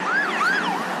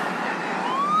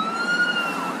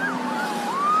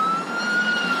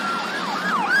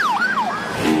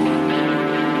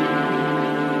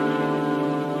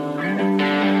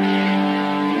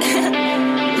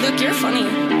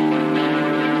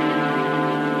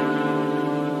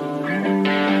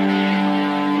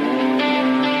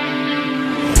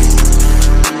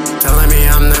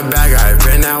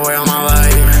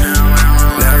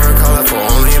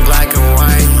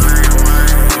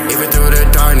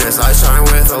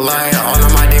the light. All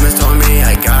of my demons told me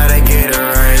I gotta get it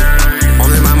right.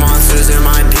 Only my monsters and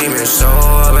my demons show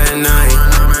up at night.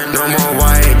 No more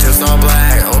white, just all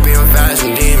black, opium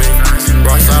fashion demon.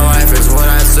 Rockstar life is what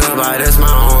I stood by, that's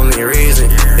my only reason.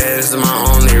 Yeah, this is my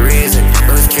only reason.